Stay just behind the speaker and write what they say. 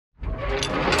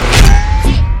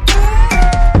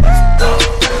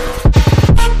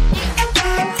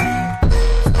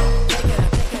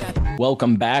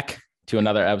Welcome back to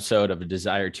another episode of A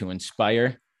Desire to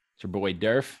Inspire. It's your boy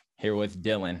Durf here with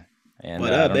Dylan. And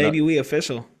What I up, don't know, baby? We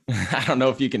official. I don't know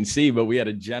if you can see, but we had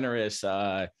a generous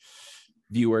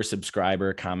viewer,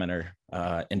 subscriber, commenter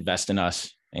invest in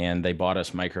us, and they bought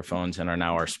us microphones and are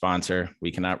now our sponsor. We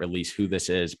cannot release who this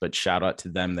is, but shout out to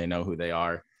them. They know who they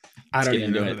are. I don't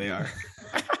even know who they are.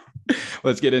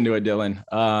 Let's get into it, Dylan.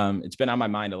 It's been on my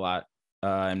mind a lot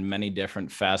in many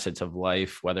different facets of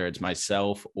life, whether it's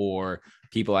myself or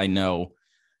people I know.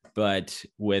 But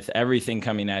with everything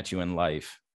coming at you in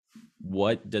life,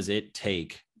 what does it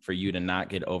take for you to not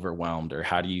get overwhelmed, or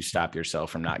how do you stop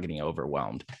yourself from not getting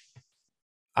overwhelmed?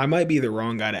 I might be the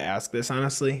wrong guy to ask this,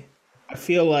 honestly. I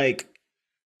feel like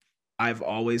I've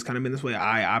always kind of been this way.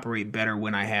 I operate better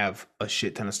when I have a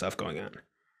shit ton of stuff going on.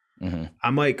 Mm-hmm.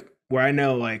 I'm like, where I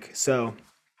know, like, so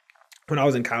when I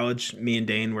was in college, me and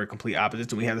Dane were complete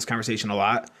opposites, and we had this conversation a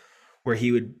lot where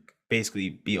he would basically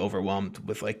be overwhelmed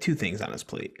with like two things on his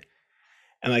plate.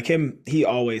 And like him, he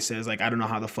always says, like, I don't know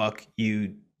how the fuck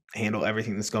you handle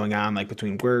everything that's going on, like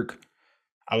between work.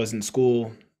 I was in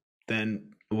school,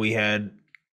 then we had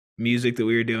music that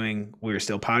we were doing, we were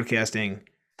still podcasting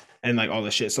and like all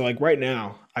this shit. So like right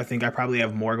now, I think I probably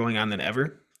have more going on than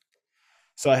ever.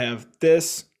 So I have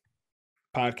this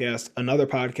podcast, another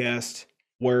podcast,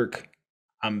 work.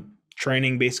 I'm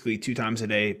training basically 2 times a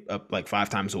day, up like 5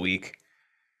 times a week.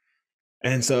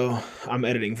 And so I'm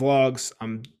editing vlogs,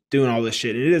 I'm doing all this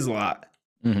shit. It is a lot.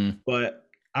 Mm-hmm. But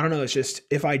I don't know, it's just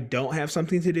if I don't have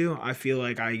something to do, I feel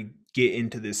like I get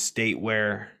into this state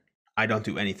where I don't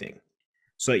do anything.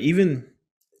 So even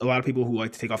a lot of people who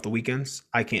like to take off the weekends,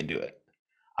 I can't do it.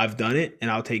 I've done it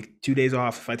and I'll take 2 days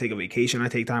off. If I take a vacation, I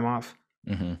take time off.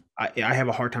 Mm-hmm. I have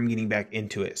a hard time getting back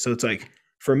into it. So it's like,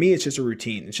 for me, it's just a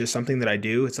routine. It's just something that I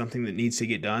do. It's something that needs to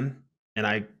get done and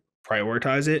I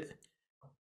prioritize it.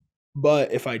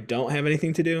 But if I don't have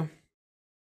anything to do,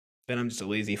 then I'm just a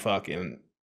lazy fuck and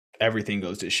everything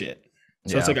goes to shit.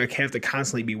 So it's like I have to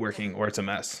constantly be working or it's a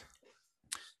mess.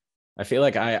 I feel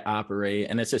like I operate,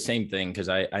 and it's the same thing, because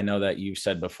I know that you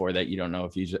said before that you don't know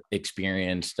if you've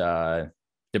experienced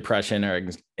depression or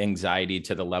anxiety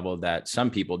to the level that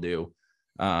some people do,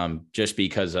 just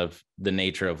because of the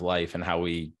nature of life and how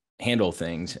we handle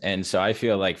things. And so I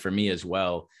feel like for me as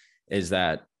well, is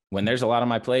that when there's a lot on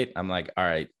my plate, I'm like, all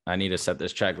right, I need to set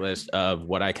this checklist of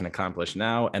what I can accomplish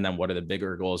now. And then what are the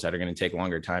bigger goals that are going to take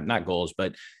longer time, not goals,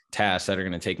 but tasks that are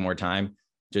going to take more time.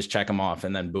 Just check them off.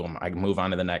 And then boom, I can move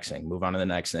on to the next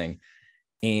thing.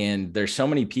 And there's so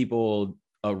many people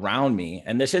around me,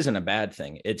 and this isn't a bad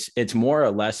thing. It's more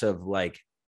or less of like,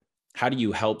 how do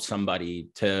you help somebody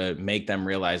to make them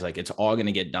realize like it's all going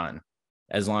to get done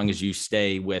as long as you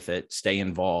stay with it, stay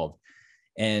involved.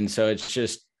 And so it's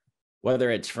just,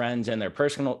 whether it's friends and their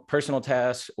personal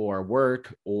tasks or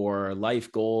work or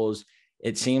life goals,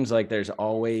 it seems like there's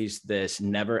always this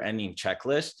never ending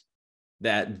checklist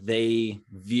that they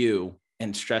view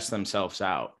and stress themselves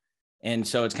out. And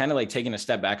so it's kind of like taking a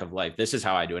step back of life. This is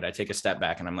how I do it. I take a step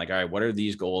back and I'm like, all right, what are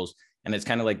these goals? And it's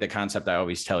kind of like the concept I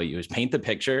always tell you is paint the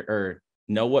picture, or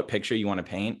know what picture you want to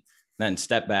paint, then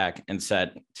step back and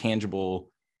set tangible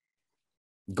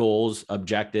goals,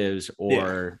 objectives,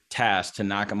 or tasks to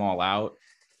knock them all out.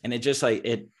 And it just like,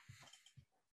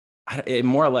 it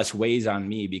more or less weighs on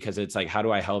me, because it's like, how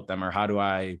do I help them, or how do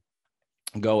I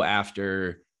go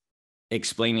after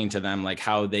explaining to them like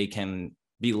how they can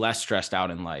be less stressed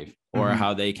out in life, or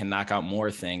how they can knock out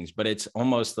more things. But it's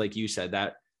almost like you said,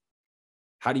 that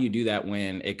how do you do that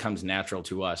when it comes natural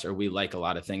to us, or we like a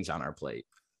lot of things on our plate?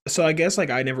 So I guess like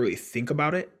I never really think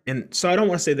about it. And so I don't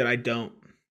want to say that I don't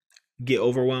get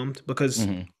overwhelmed, because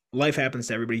life happens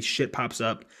to everybody. Shit pops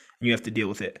up and you have to deal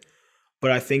with it.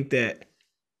 But I think that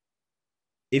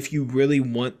if you really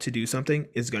want to do something,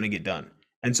 it's going to get done.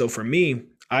 And so for me,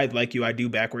 I do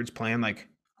backwards plan. Like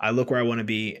I look where I want to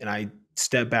be and I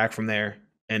step back from there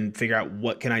and figure out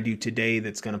what can I do today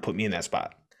that's going to put me in that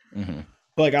spot.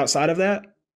 But like outside of that,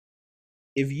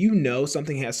 if you know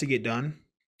something has to get done,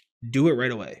 do it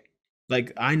right away.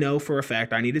 Like I know for a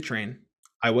fact I need to train.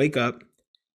 I wake up,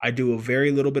 I do a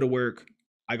very little bit of work,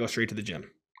 I go straight to the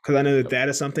gym, because I know that that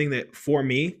is something that for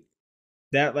me,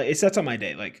 that like it sets up my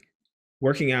day. Like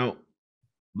working out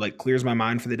like clears my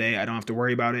mind for the day. I don't have to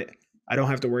worry about it. I don't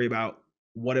have to worry about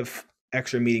what if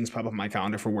extra meetings pop up on my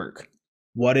calendar for work.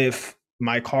 What if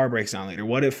my car breaks down later?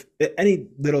 What if any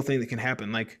little thing that can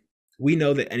happen? Like we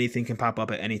know that anything can pop up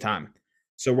at any time.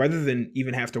 So rather than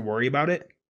even have to worry about it,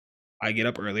 I get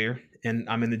up earlier and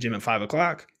I'm in the gym at 5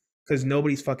 o'clock, because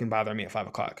nobody's fucking bothering me at 5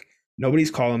 o'clock.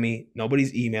 Nobody's calling me.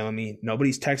 Nobody's emailing me.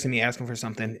 Nobody's texting me asking for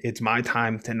something. It's my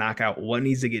time to knock out what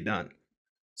needs to get done.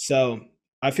 So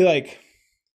I feel like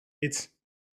it's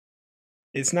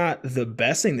it's not the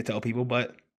best thing to tell people,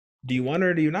 but do you want it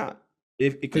or do you not?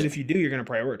 Because if you do, you're going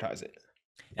to prioritize it.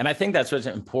 And I think that's what's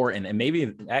important. And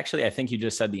maybe actually, I think you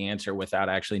just said the answer without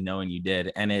actually knowing you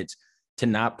did. And it's to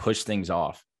not push things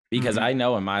off, because I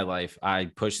know in my life, I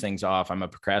push things off. I'm a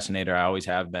procrastinator. I always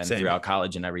have been throughout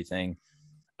college and everything.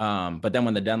 But then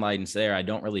when the deadline's there, I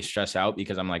don't really stress out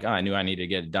because I'm like, oh, I knew I needed to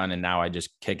get it done. And now I just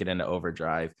kick it into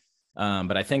overdrive.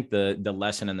 But I think the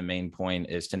lesson and the main point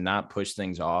is to not push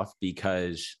things off,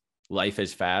 because life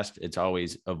is fast. It's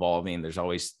always evolving. There's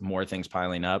always more things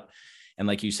piling up. And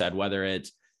like you said, whether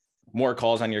it's more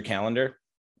calls on your calendar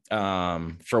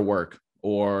for work,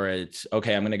 or it's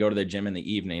okay, I'm going to go to the gym in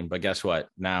the evening, but guess what?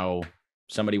 Now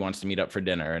somebody wants to meet up for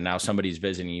dinner, and now somebody's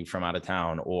visiting you from out of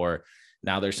town, or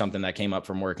now there's something that came up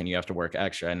from work and you have to work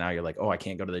extra. And now you're like, oh, I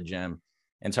can't go to the gym.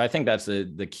 And so I think that's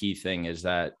the key thing, is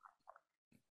that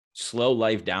slow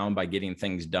life down by getting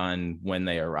things done when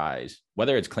they arise,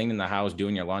 whether it's cleaning the house,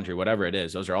 doing your laundry, whatever it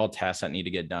is. Those are all tasks that need to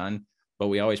get done, but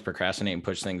we always procrastinate and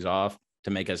push things off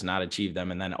to make us not achieve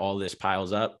them. And then all this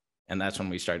piles up, and that's when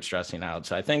we start stressing out.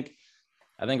 So I think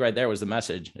right there was the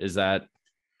message, is that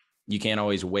you can't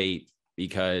always wait,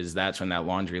 because that's when that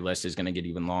laundry list is going to get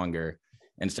even longer,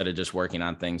 instead of just working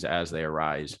on things as they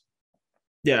arise.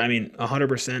 Yeah, I mean,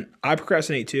 100%. I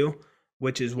procrastinate too,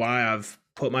 which is why I've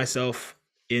put myself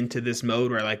into this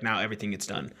mode where like now everything gets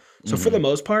done. So for the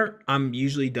most part, I'm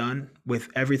usually done with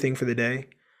everything for the day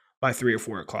by 3 or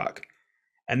 4 o'clock.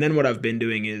 And then what I've been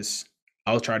doing is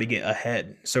I'll try to get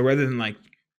ahead. So rather than like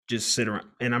just sit around,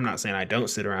 and I'm not saying I don't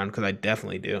sit around, because I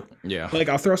definitely do. Yeah. But like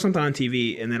I'll throw something on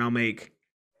TV, and then I'll make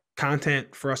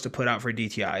content for us to put out for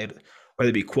DTI, whether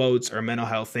it be quotes or mental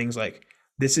health things. Like,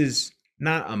 this is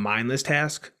not a mindless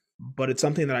task, but it's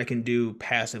something that I can do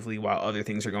passively while other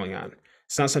things are going on.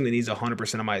 It's not something that needs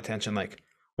 100% of my attention. Like,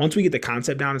 once we get the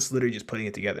concept down, it's literally just putting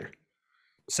it together.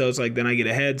 So it's like, then I get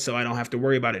ahead, so I don't have to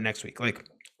worry about it next week. Like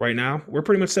right now, we're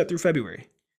pretty much set through February,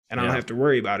 and I don't have to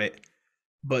worry about it.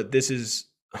 But this is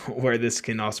where this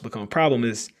can also become a problem,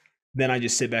 is then I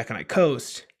just sit back and I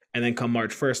coast, and then come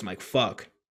March 1st, I'm like, fuck,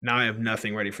 now I have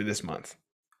nothing ready for this month.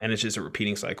 And it's just a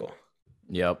repeating cycle.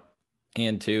 Yep.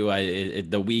 And two,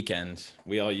 the weekends,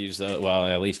 we all use those. Well,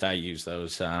 at least I use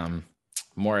those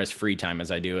more as free time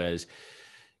as I do as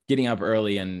getting up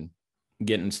early and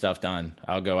getting stuff done.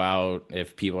 I'll go out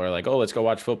if people are like, oh, let's go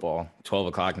watch football. 12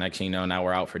 o'clock. Next thing you know, now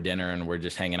we're out for dinner and we're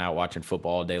just hanging out watching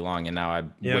football all day long. And now I've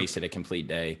wasted a complete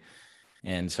day.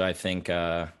 And so I think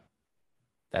that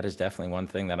is definitely one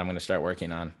thing that I'm going to start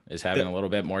working on, is having a little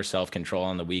bit more self-control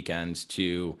on the weekends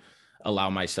to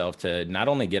allow myself to not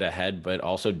only get ahead, but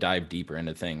also dive deeper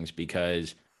into things,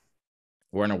 because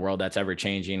we're in a world that's ever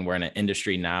changing. We're in an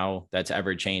industry now that's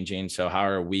ever changing. So how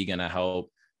are we going to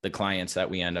help the clients that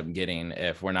we end up getting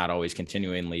if we're not always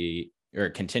continuously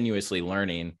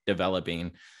learning,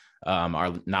 developing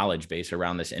our knowledge base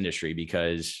around this industry?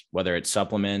 Because whether it's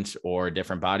supplements or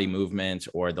different body movements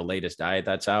or the latest diet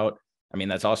that's out, I mean,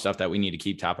 that's all stuff that we need to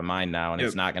keep top of mind now. And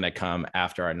it's not going to come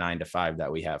after our 9 to 5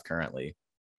 that we have currently.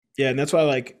 Yeah. And that's why,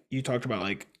 like, you talked about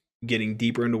like getting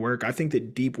deeper into work. I think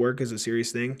that deep work is a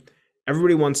serious thing.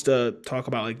 Everybody wants to talk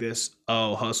about like this,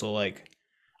 oh, hustle, like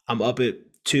I'm up at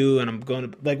 2 and I'm going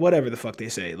to, like, whatever the fuck they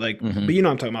say. Like, but you know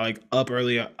what I'm talking about, like up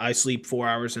early, I sleep 4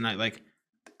 hours a night. Like,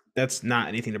 that's not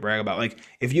anything to brag about. Like,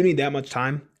 if you need that much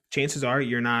time, chances are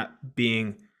you're not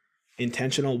being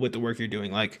intentional with the work you're doing.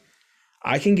 Like,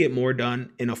 I can get more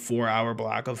done in a 4-hour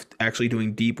block of actually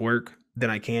doing deep work than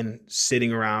I can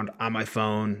sitting around on my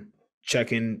phone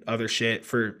checking other shit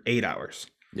for 8 hours.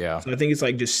 Yeah. So I think it's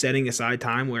like just setting aside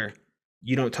time where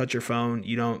you don't touch your phone,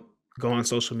 you don't go on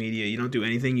social media, you don't do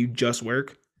anything, you just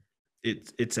work.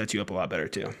 It sets you up a lot better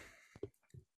too.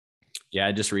 Yeah,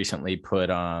 I just recently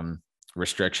put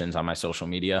restrictions on my social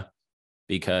media,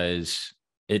 because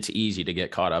it's easy to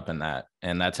get caught up in that.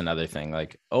 And that's another thing.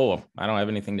 Like, oh, I don't have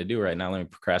anything to do right now, let me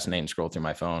procrastinate and scroll through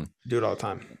my phone. Do it all the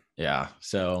time. Yeah.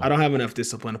 So I don't have enough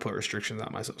discipline to put restrictions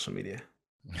on my social media.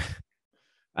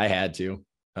 I had to.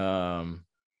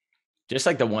 Just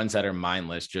like the ones that are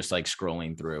mindless, just like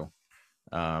scrolling through.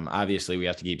 Obviously we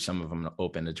have to keep some of them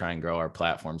open to try and grow our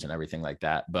platforms and everything like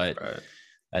that. But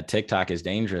that TikTok is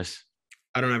dangerous.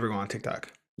 I don't ever go on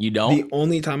TikTok. You don't? The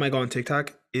only time I go on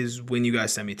TikTok is when you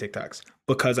guys send me TikToks,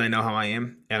 because I know how I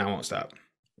am and I won't stop.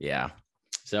 Yeah.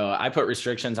 So I put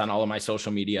restrictions on all of my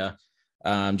social media,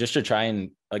 just to try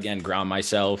and, again, ground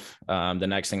myself. The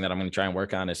next thing that I'm going to try and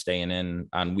work on is staying in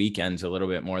on weekends a little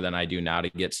bit more than I do now to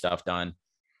get stuff done.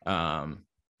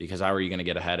 Because how are you going to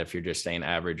get ahead if you're just staying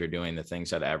average or doing the things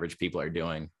that average people are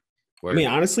doing? I mean,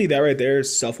 honestly, that right there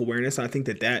is self-awareness. I think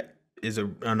that is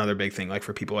another big thing. Like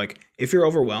for people, like if you're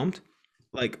overwhelmed,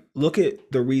 like look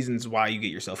at the reasons why you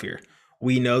get yourself here.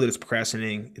 We know that it's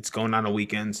procrastinating, it's going on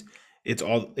weekends,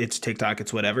 it's TikTok,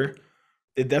 it's whatever.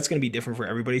 That's going to be different for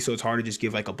everybody, so it's hard to just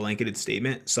give like a blanketed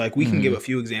statement. So like we can give a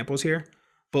few examples here,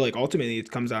 but like ultimately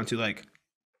it comes down to like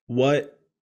what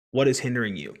is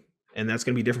hindering you, and that's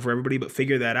going to be different for everybody. But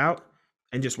figure that out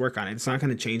and just work on it. It's not going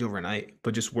to change overnight,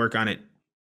 but just work on it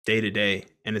day to day,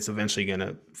 and it's eventually going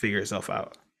to figure itself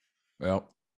out.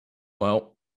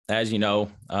 Well, as you know,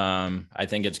 I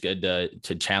think it's good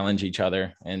to challenge each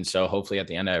other. And so hopefully at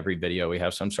the end of every video, we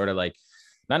have some sort of like,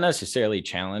 not necessarily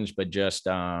challenge, but just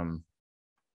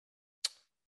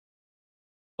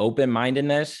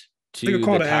open-mindedness to like a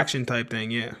call to action type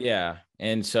thing. Yeah. Yeah.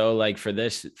 And so like for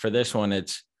this one,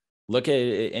 it's look at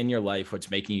it in your life, what's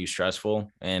making you stressful,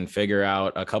 and figure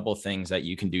out a couple things that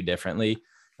you can do differently.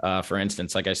 For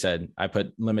instance, like I said, I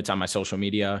put limits on my social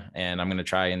media, and I'm going to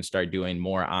try and start doing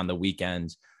more on the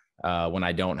weekends when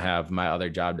I don't have my other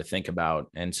job to think about.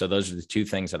 And so those are the two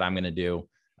things that I'm going to do.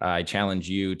 I challenge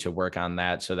you to work on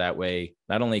that. So that way,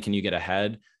 not only can you get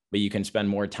ahead, but you can spend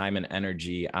more time and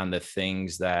energy on the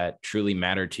things that truly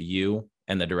matter to you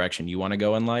and the direction you want to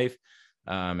go in life.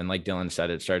 And like Dylan said,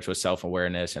 it starts with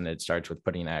self-awareness, and it starts with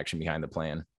putting action behind the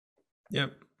plan.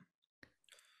 Yep.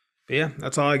 But yeah,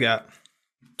 that's all I got.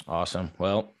 Awesome.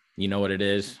 Well, you know what it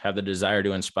is. Have the desire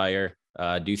to inspire,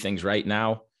 do things right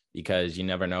now, because you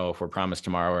never know if we're promised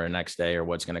tomorrow or next day or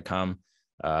what's going to come.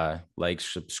 Like,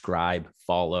 subscribe,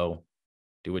 follow,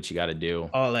 do what you got to do.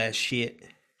 All that shit.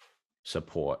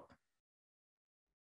 Support.